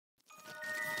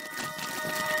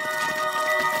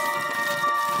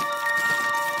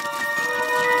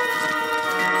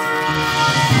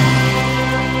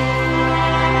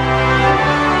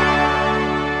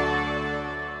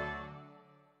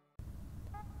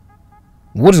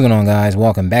What is going on, guys?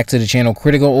 Welcome back to the channel.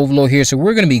 Critical Overlord here. So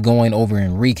we're going to be going over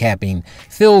and recapping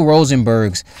Phil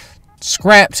Rosenberg's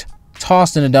scrapped,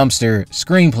 tossed in a dumpster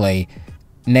screenplay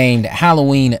named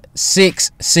Halloween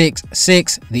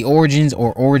 666, The Origins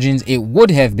or Origins. It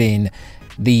would have been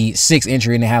the sixth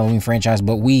entry in the Halloween franchise,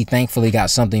 but we thankfully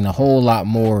got something a whole lot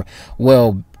more,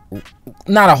 well,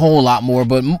 not a whole lot more,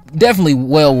 but definitely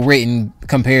well written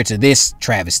compared to this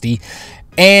travesty.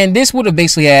 And this would have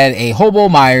basically had a Hobo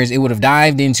Myers. It would have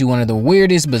dived into one of the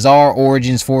weirdest, bizarre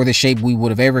origins for the shape we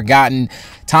would have ever gotten.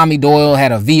 Tommy Doyle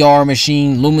had a VR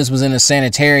machine. Loomis was in a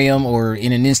sanitarium or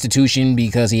in an institution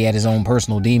because he had his own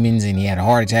personal demons and he had a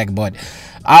heart attack. But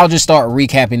I'll just start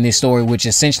recapping this story, which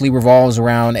essentially revolves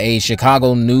around a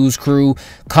Chicago news crew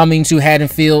coming to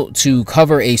Haddonfield to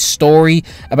cover a story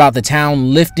about the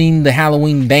town lifting the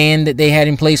Halloween ban that they had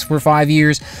in place for 5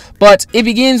 years. But it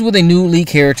begins with a new lead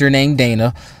character named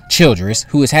Dana Childress,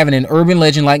 who is having an urban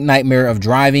legend-like nightmare of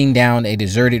driving down a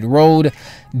deserted road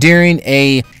during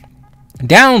a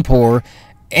downpour,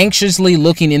 anxiously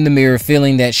looking in the mirror,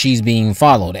 feeling that she's being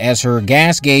followed. As her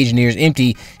gas gauge nears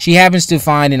empty, she happens to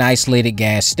find an isolated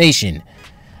gas station.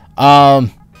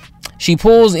 She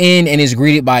pulls in and is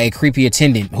greeted by a creepy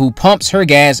attendant who pumps her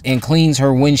gas and cleans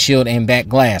her windshield and back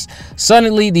glass.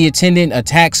 Suddenly, the attendant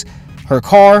attacks her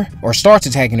car, or starts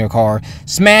attacking her car,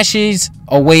 smashes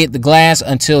away at the glass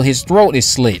until his throat is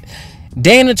slit.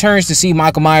 Dana turns to see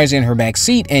Michael Myers in her back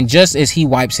seat, and just as he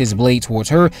wipes his blade towards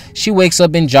her, she wakes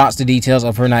up and jots the details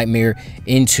of her nightmare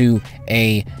into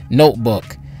a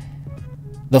notebook.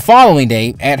 The following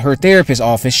day, at her therapist's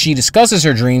office, she discusses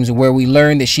her dreams, where we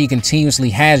learn that she continuously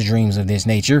has dreams of this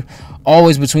nature,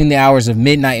 always between the hours of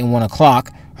midnight and 1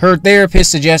 o'clock. Her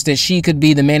therapist suggests that she could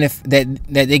be that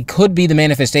they could be the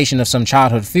manifestation of some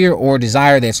childhood fear or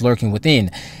desire that's lurking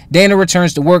within. Dana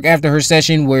returns to work after her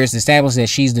session, where it's established that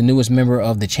she's the newest member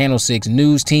of the Channel 6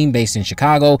 news team based in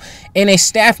Chicago. In a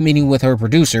staff meeting with her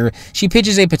producer, she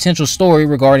pitches a potential story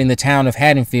regarding the town of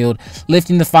Haddonfield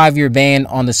lifting the 5-year ban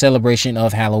on the celebration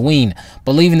of Halloween,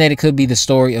 believing that it could be the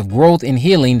story of growth and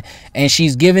healing, and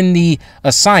she's given the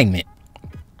assignment.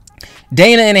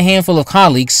 Dana and a handful of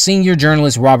colleagues, senior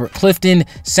journalist Robert Clifton,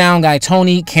 sound guy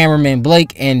Tony, cameraman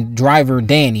Blake, and driver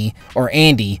Danny, or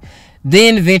Andy,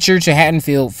 then venture to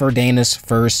Haddonfield for Dana's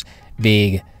first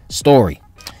big story.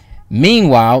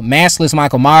 Meanwhile, maskless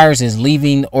Michael Myers is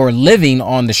living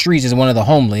on the streets as one of the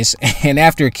homeless, and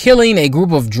after killing a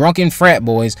group of drunken frat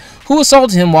boys who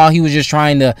assaulted him while he was just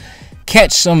trying to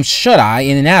catch some shut-eye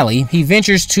in an alley, he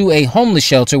ventures to a homeless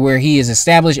shelter where he is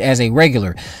established as a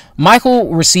regular. Michael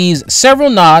receives several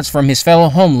nods from his fellow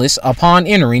homeless upon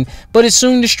entering, but is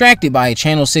soon distracted by a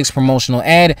Channel 6 promotional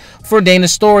ad for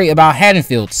Dana's story about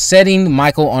Haddonfield, setting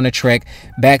Michael on a trek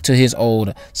back to his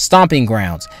old stomping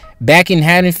grounds. Back in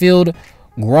Haddonfield,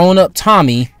 grown-up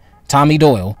Tommy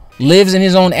Doyle, lives in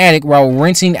his own attic while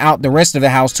renting out the rest of the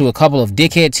house to a couple of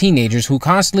dickhead teenagers who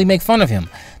constantly make fun of him.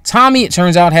 Tommy, it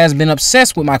turns out, has been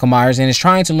obsessed with Michael Myers and is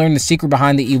trying to learn the secret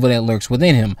behind the evil that lurks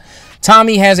within him.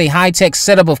 Tommy has a high-tech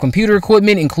setup of computer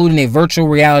equipment, including a virtual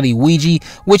reality Ouija,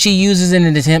 which he uses in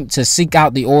an attempt to seek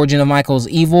out the origin of Michael's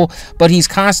evil, but he's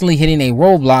constantly hitting a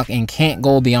roadblock and can't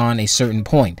go beyond a certain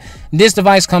point. This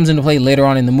device comes into play later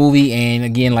on in the movie, and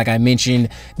again, like I mentioned,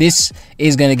 this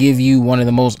is going to give you one of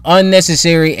the most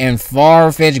unnecessary and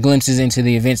far-fetched glimpses into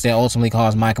the events that ultimately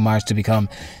caused Michael Myers to become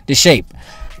the Shape.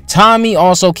 Tommy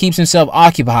also keeps himself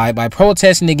occupied by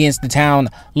protesting against the town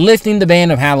lifting the ban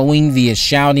of Halloween via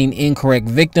shouting incorrect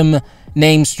victim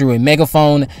names through a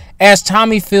megaphone, as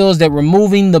Tommy feels that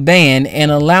removing the ban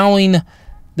and allowing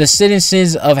the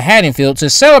citizens of Haddonfield to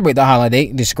celebrate the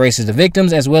holiday disgraces the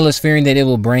victims, as well as fearing that it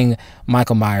will bring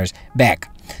Michael Myers back.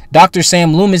 Dr.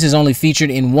 Sam Loomis is only featured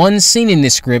in one scene in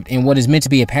this script in what is meant to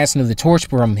be a passing of the torch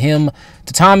from him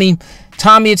to Tommy.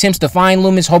 Tommy attempts to find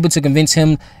Loomis, hoping to convince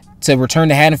him to return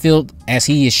to Haddonfield, as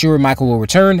he is sure Michael will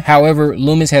return. However,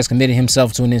 Loomis has committed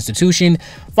himself to an institution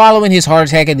following his heart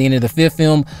attack at the end of the 5th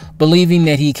film, believing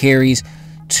that he carries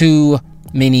too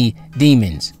many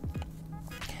demons.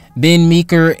 Ben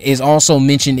Meeker is also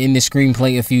mentioned in the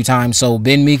screenplay a few times. So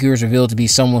Ben Meeker is revealed to be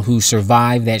someone who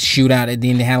survived that shootout at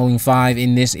the end of Halloween 5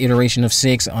 in this iteration of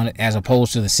 6, as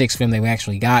opposed to the 6th film they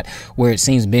actually got, where it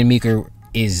seems Ben Meeker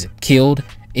is killed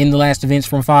in the last events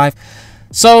from 5.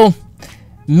 So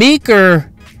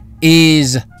Meeker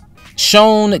is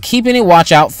shown keeping a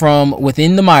watch out from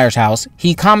within the Myers house.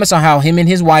 He comments on how him and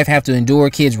his wife have to endure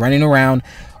kids running around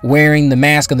wearing the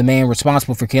mask of the man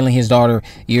responsible for killing his daughter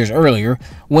years earlier.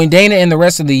 When Dana and the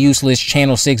rest of the useless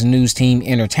Channel 6 news team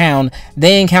enter town,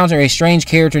 they encounter a strange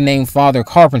character named Father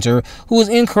Carpenter, who is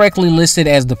incorrectly listed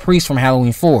as the priest from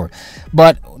Halloween 4.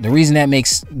 But the reason that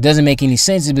doesn't make any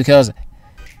sense is because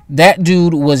that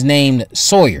dude was named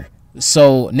Sawyer.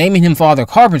 So naming him Father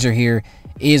Carpenter here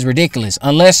is ridiculous,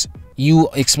 unless you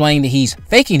explain that he's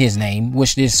faking his name,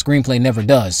 which this screenplay never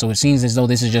does. So it seems as though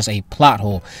this is just a plot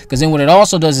hole, because then what it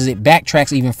also does is it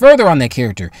backtracks even further on that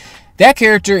character. That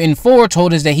character in 4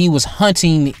 told us that he was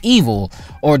hunting evil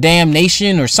or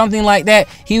damnation or something like that.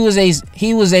 He was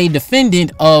a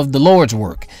defendant of the Lord's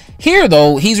work. Here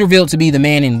though, he's revealed to be the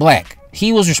Man in Black.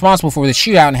 He was responsible for the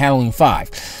shootout in Halloween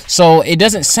 5. So it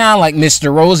doesn't sound like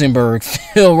Mr. Rosenberg,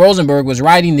 Phil Rosenberg, was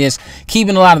writing this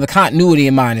keeping a lot of the continuity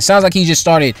in mind. It sounds like he just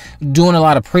started doing a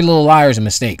lot of Pretty Little Liars and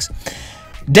mistakes.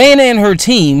 Dana and her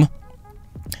team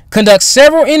conduct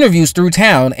several interviews through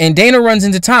town, and Dana runs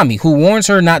into Tommy, who warns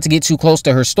her not to get too close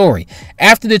to her story.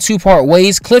 After the two part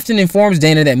ways, Clifton informs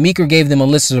Dana that Meeker gave them a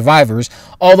list of survivors,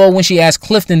 although when she asks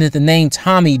Clifton if the name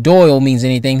Tommy Doyle means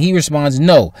anything, he responds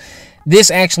no.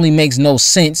 This actually makes no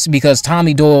sense because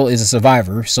Tommy Doyle is a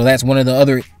survivor, so that's one of the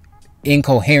other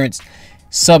incoherent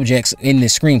subjects in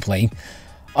this screenplay.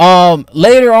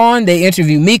 Later on, they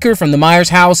interview Meeker from the Myers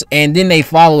house, and then they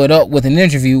follow it up with an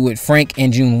interview with Frank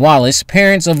and June Wallace,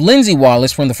 parents of Lindsay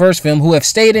Wallace from the first film, who have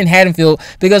stayed in Haddonfield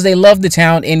because they love the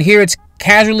town, and here it's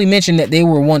casually mentioned that they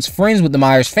were once friends with the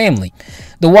Myers family.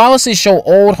 The Wallaces show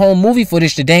old home movie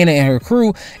footage to Dana and her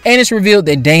crew, and it's revealed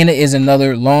that Dana is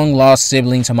another long-lost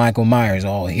sibling to Michael Myers.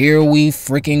 Oh, here we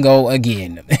freaking go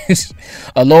again.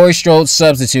 A Laurie Strode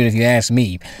substitute, if you ask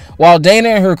me. While Dana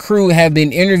and her crew have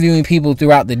been interviewing people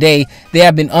throughout the day, they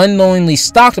have been unknowingly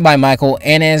stalked by Michael,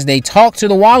 and as they talk to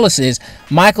the Wallaces,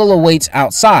 Michael awaits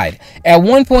outside. At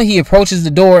one point, he approaches the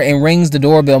door and rings the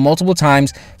doorbell multiple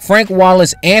times. Frank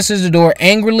Wallace answers the door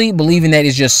angrily, believing that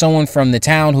it's just someone from the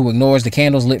town who ignores the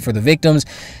candles lit for the victims,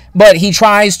 but he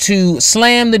tries to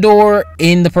slam the door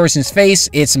in the person's face.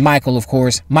 It's Michael, of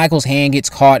course. Michael's hand gets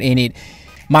caught in it.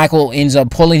 Michael ends up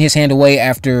pulling his hand away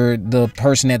after the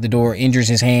person at the door injures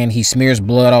his hand. He smears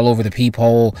blood all over the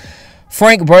peephole.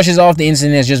 Frank brushes off the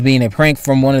incident as just being a prank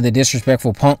from one of the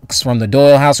disrespectful punks from the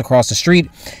Doyle house across the street.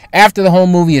 After the whole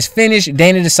movie is finished,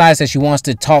 Dana decides that she wants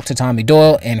to talk to Tommy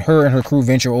Doyle, and her crew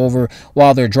venture over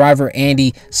while their driver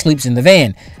Andy sleeps in the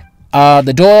van.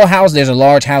 The Doyle house, there's a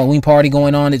large Halloween party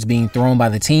going on. It's being thrown by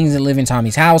the teens that live in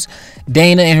Tommy's house.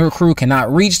 Dana and her crew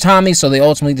cannot reach Tommy, so they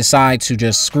ultimately decide to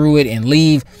just screw it and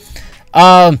leave.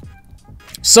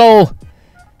 So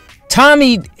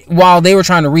Tommy, while they were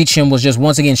trying to reach him, was just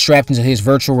once again strapped into his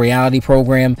virtual reality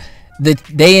program.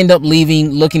 They end up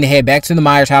leaving, looking to head back to the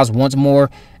Myers house once more,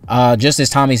 just as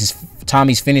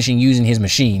Tommy's finishing using his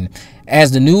machine.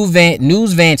 As the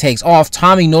news van takes off,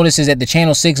 Tommy notices that the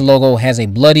Channel 6 logo has a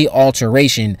bloody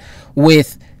alteration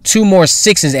with 2 more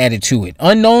 6s added to it.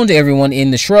 Unknown to everyone,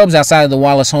 in the shrubs outside of the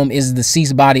Wallace home is the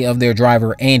deceased body of their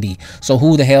driver, Andy. So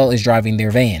who the hell is driving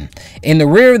their van? In the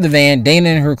rear of the van, Dana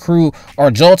and her crew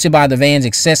are jolted by the van's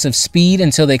excessive speed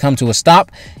until they come to a stop.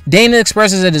 Dana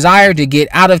expresses a desire to get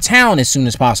out of town as soon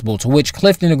as possible, to which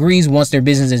Clifton agrees once their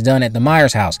business is done at the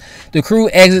Myers house. The crew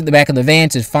exit the back of the van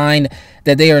to find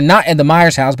that they are not at the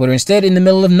Myers house, but are instead in the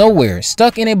middle of nowhere,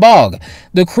 stuck in a bog.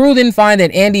 The crew then find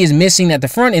that Andy is missing, at the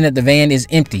front end of the van is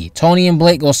empty. Tony and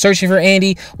Blake go searching for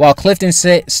Andy, while Clifton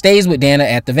stays with Dana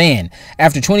at the van.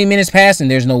 After 20 minutes pass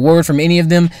and there's no word from any of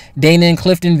them, Dana and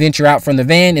Clifton venture out from the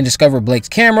van and discover Blake's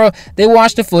camera. They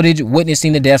watch the footage,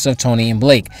 witnessing the deaths of Tony and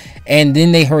Blake, and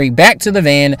then they hurry back to the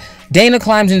van. Dana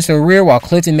climbs into the rear while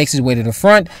Clifton makes his way to the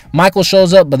front. Michael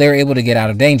shows up, but they're able to get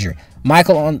out of danger.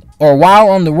 While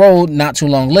on the road not too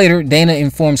long later, Dana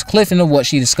informs Clifton of what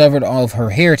she discovered of her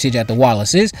heritage at the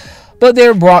Wallaces, but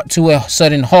they're brought to a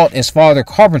sudden halt as Father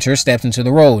Carpenter steps into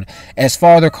the road. As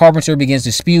Father Carpenter begins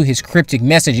to spew his cryptic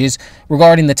messages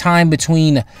regarding the time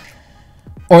between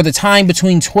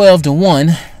 12 to 1,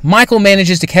 Michael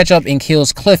manages to catch up and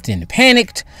kills Clifton.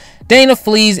 Panicked, Dana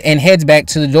flees and heads back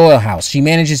to the Doyle house. She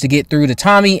manages to get through to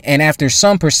Tommy, and after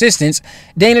some persistence,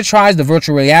 Dana tries the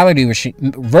virtual reality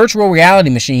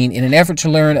machine in an effort to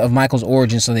learn of Michael's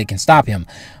origins so they can stop him.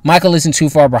 Michael isn't too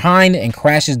far behind and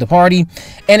crashes the party,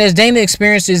 and as Dana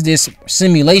experiences this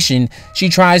simulation,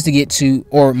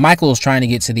 Michael is trying to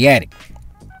get to the attic.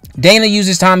 Dana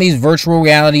uses Tommy's virtual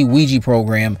reality Ouija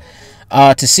program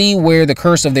to see where the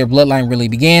curse of their bloodline really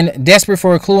began. Desperate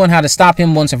for a clue on how to stop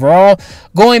him once and for all,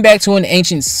 going back to an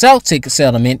ancient Celtic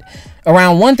settlement,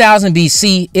 Around 1000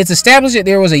 BC, it's established that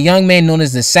there was a young man known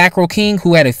as the Sacral King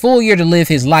who had a full year to live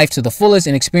his life to the fullest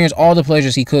and experience all the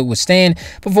pleasures he could withstand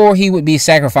before he would be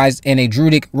sacrificed in a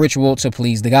druidic ritual to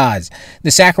please the gods.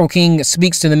 The Sacral King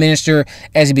speaks to the minister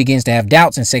as he begins to have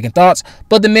doubts and second thoughts,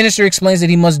 but the minister explains that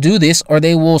he must do this or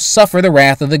they will suffer the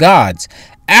wrath of the gods.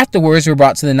 Afterwards, we're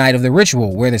brought to the night of the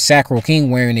ritual, where the Sacral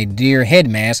King, wearing a deer head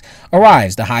mask,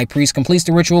 arrives. The high priest completes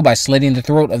the ritual by slitting the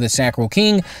throat of the Sacral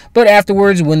King, but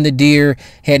afterwards, when the deer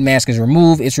head mask is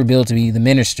removed, it's revealed to be the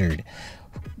minister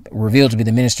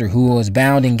who was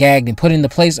bound and gagged and put in the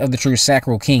place of the true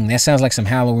Sacral King. That sounds like some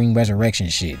Halloween resurrection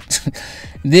shit.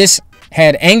 This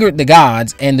had angered the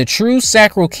gods, and the true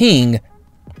Sacral King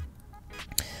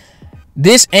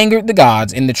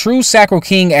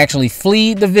actually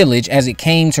fled the village as it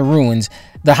came to ruins.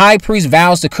 The high priest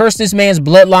vows to curse this man's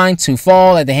bloodline to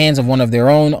fall at the hands of one of their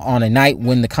own on a night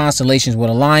when the constellations would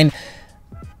align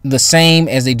the same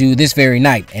as they do this very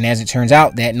night. And as it turns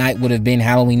out, that night would have been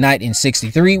Halloween night in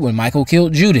 63 when Michael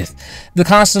killed Judith. The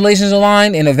constellations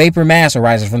align and a vapor mass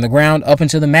arises from the ground up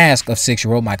into the mask of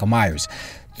 6-year-old Michael Myers.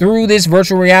 Through this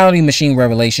virtual reality machine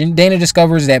revelation, Dana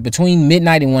discovers that between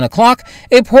midnight and 1 o'clock,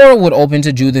 a portal would open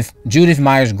to Judith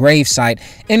Myers' grave site,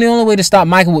 and the only way to stop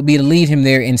Michael would be to lead him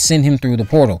there and send him through the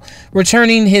portal,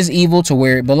 returning his evil to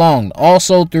where it belonged.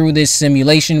 Also, through this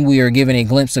simulation, we are given a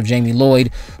glimpse of Jamie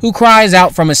Lloyd, who cries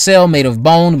out from a cell made of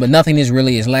bone, but nothing is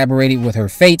really elaborated with her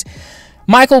fate.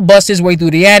 Michael busts his way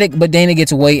through the attic, but Dana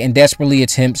gets away and desperately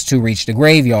attempts to reach the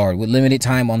graveyard. With limited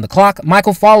time on the clock,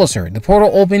 Michael follows her. The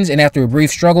portal opens, and after a brief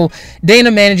struggle,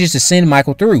 Dana manages to send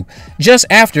Michael through. Just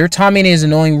after, Tommy and his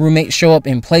annoying roommate show up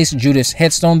and place Judith's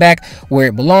headstone back where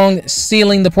it belonged,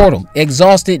 sealing the portal.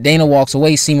 Exhausted, Dana walks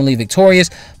away, seemingly victorious,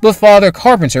 but Father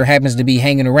Carpenter happens to be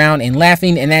hanging around and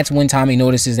laughing, and that's when Tommy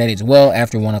notices that it's well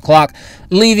after 1 o'clock,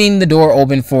 leaving the door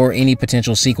open for any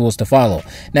potential sequels to follow.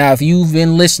 Now, if you've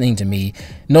been listening to me,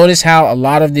 notice how a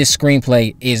lot of this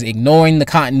screenplay is ignoring the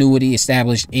continuity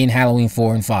established in Halloween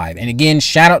 4 and 5. And again,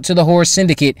 shout out to the Horror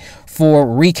Syndicate for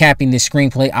recapping this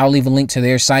screenplay. I'll leave a link to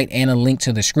their site and a link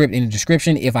to the script in the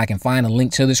description if I can find a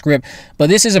link to the script. But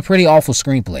this is a pretty awful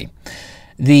screenplay.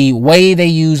 The way they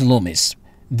use Loomis,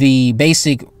 the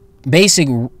basic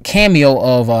cameo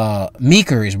of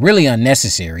Meeker is really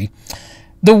unnecessary.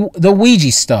 The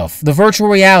Ouija stuff, the virtual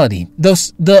reality,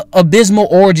 the abysmal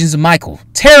origins of Michael,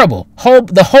 terrible.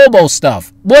 The hobo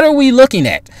stuff. What are we looking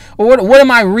at? Or what am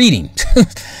I reading?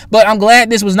 But I'm glad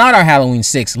this was not our Halloween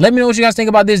 6. Let me know what you guys think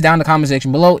about this down in the comment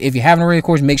section below. If you haven't already, of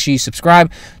course, make sure you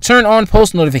subscribe. Turn on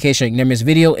post notifications so you can never miss a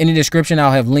video. In the description,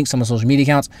 I'll have links to my social media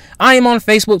accounts. I am on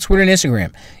Facebook, Twitter, and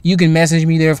Instagram. You can message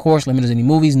me there, of course. Let me know if there's any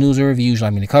movies, news, or reviews you'd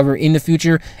like me to cover in the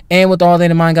future. And with all that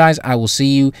in mind, guys, I will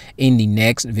see you in the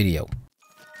next video.